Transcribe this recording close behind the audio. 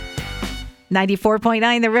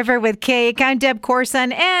94.9 The River with Cake. I'm Deb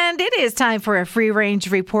Corson, and it is time for a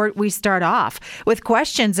free-range report. We start off with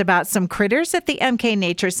questions about some critters at the MK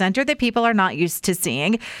Nature Center that people are not used to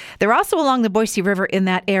seeing. They're also along the Boise River in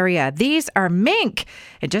that area. These are mink.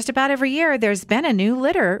 And just about every year, there's been a new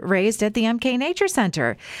litter raised at the MK Nature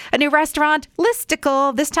Center. A new restaurant,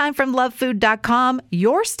 Listicle, this time from lovefood.com,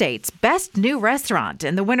 your state's best new restaurant.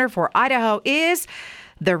 And the winner for Idaho is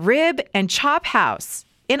the Rib and Chop House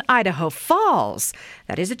in Idaho Falls.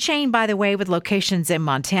 That is a chain, by the way, with locations in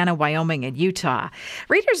Montana, Wyoming, and Utah.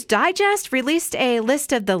 Reader's Digest released a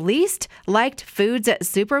list of the least liked foods at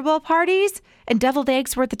Super Bowl parties, and deviled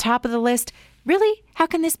eggs were at the top of the list. Really? How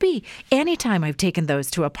can this be? Anytime I've taken those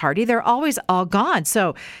to a party, they're always all gone.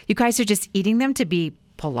 So you guys are just eating them to be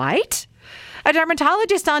polite? A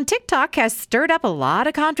dermatologist on TikTok has stirred up a lot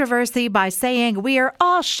of controversy by saying we are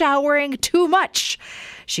all showering too much.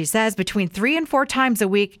 She says between 3 and 4 times a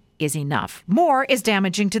week is enough. More is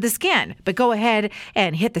damaging to the skin, but go ahead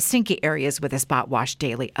and hit the stinky areas with a spot wash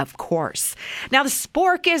daily, of course. Now, the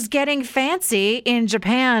spork is getting fancy in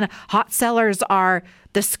Japan. Hot sellers are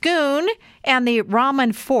the Scoon and the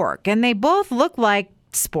ramen fork, and they both look like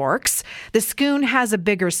sporks. The Scoon has a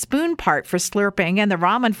bigger spoon part for slurping, and the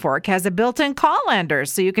ramen fork has a built-in colander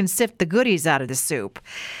so you can sift the goodies out of the soup.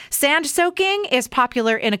 Sand soaking is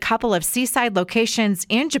popular in a couple of seaside locations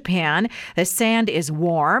in Japan. The sand is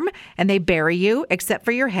warm, and they bury you, except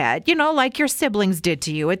for your head, like your siblings did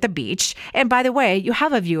to you at the beach. And by the way, you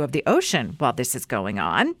have a view of the ocean while this is going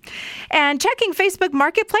on. And checking Facebook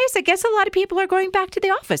Marketplace, I guess a lot of people are going back to the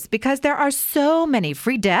office because there are so many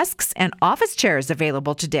free desks and office chairs available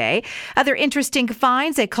today. Other interesting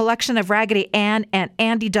finds, a collection of Raggedy Ann and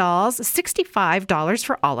Andy dolls, $65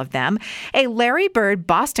 for all of them. A Larry Bird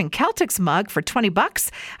Boston Celtics mug for $20.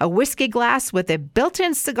 A whiskey glass with a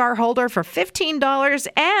built-in cigar holder for $15.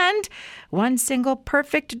 And one single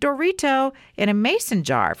perfect Dorito in a mason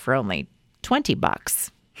jar for only $20.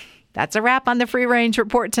 That's a wrap on the Free Range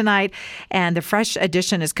Report tonight, and the fresh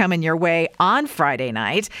edition is coming your way on Friday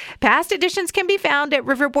night. Past editions can be found at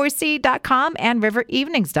riverboise.com and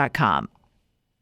riverevenings.com.